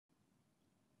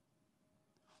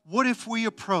What if we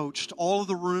approached all of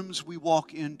the rooms we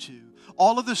walk into,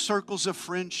 all of the circles of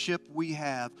friendship we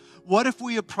have? What if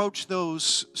we approached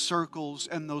those circles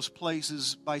and those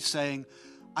places by saying,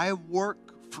 I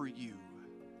work for you.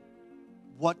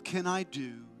 What can I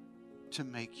do to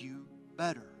make you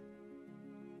better?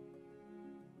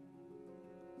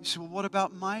 You say, well, what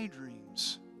about my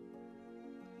dreams?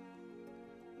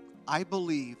 I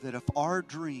believe that if our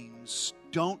dreams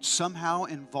don't somehow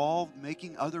involve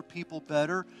making other people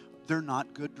better, they're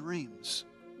not good dreams.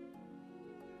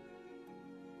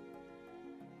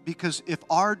 Because if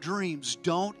our dreams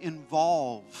don't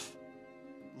involve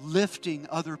lifting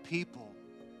other people,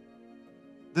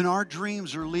 then our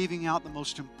dreams are leaving out the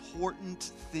most important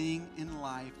thing in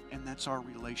life, and that's our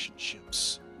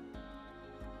relationships.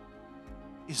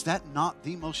 Is that not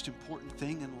the most important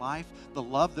thing in life? The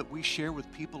love that we share with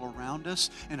people around us?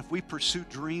 And if we pursue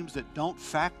dreams that don't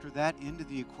factor that into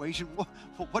the equation,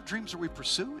 what dreams are we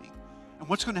pursuing? And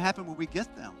what's going to happen when we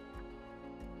get them?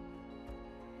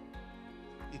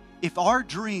 If our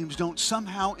dreams don't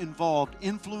somehow involve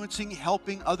influencing,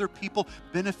 helping other people,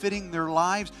 benefiting their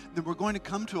lives, then we're going to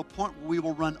come to a point where we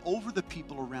will run over the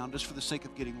people around us for the sake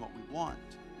of getting what we want.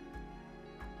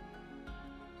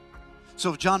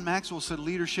 So if John Maxwell said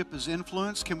leadership is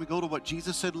influence, can we go to what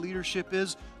Jesus said leadership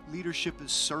is? Leadership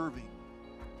is serving.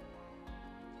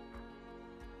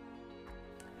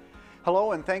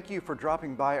 Hello, and thank you for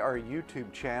dropping by our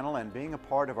YouTube channel and being a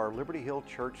part of our Liberty Hill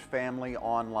Church family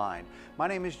online. My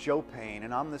name is Joe Payne,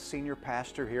 and I'm the senior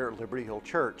pastor here at Liberty Hill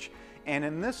Church. And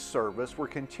in this service, we're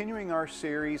continuing our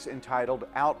series entitled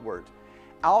Outward.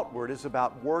 Outward is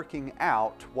about working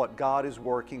out what God is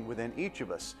working within each of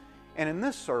us. And in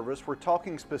this service, we're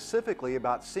talking specifically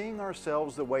about seeing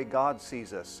ourselves the way God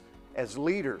sees us, as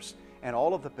leaders, and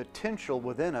all of the potential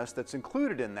within us that's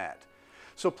included in that.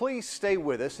 So please stay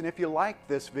with us, and if you like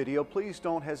this video, please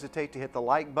don't hesitate to hit the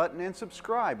like button and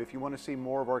subscribe if you want to see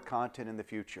more of our content in the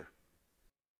future.